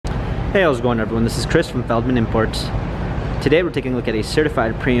Hey, how's it going everyone? This is Chris from Feldmann Imports. Today we're taking a look at a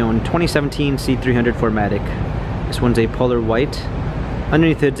certified pre-owned 2017 C300 4MATIC. This one's a polar white.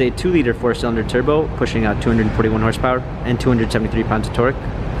 Underneath it's a 2-liter 4-cylinder turbo, pushing out 241 horsepower and 273 pounds of torque.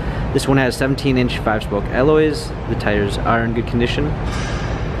 This one has 17-inch 5-spoke alloys. The tires are in good condition.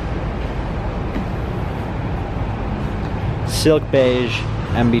 Silk beige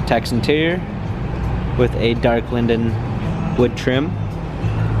MB Tex interior with a dark linden wood trim.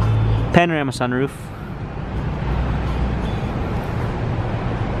 Panorama sunroof.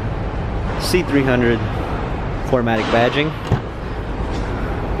 C300 4MATIC badging.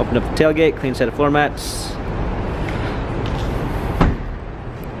 Open up the tailgate, clean set of floor mats.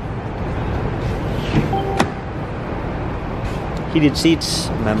 Heated seats,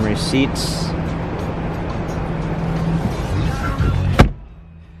 memory seats.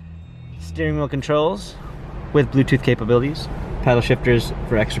 Steering wheel controls with Bluetooth capabilities. Paddle shifters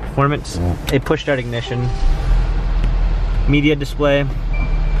for extra performance. A push start ignition. Media display.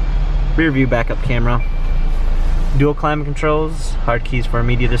 Rear view backup camera. Dual climate controls. Hard keys for a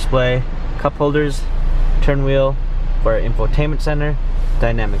media display. Cup holders. Turn wheel for our infotainment center.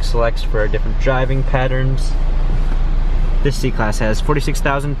 Dynamic selects for our different driving patterns. This C-Class has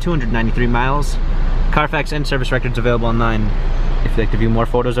 46,293 miles. Carfax and service records available online. If you'd like to view more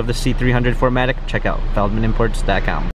photos of the C300 4MATIC, check out feldmannimports.com.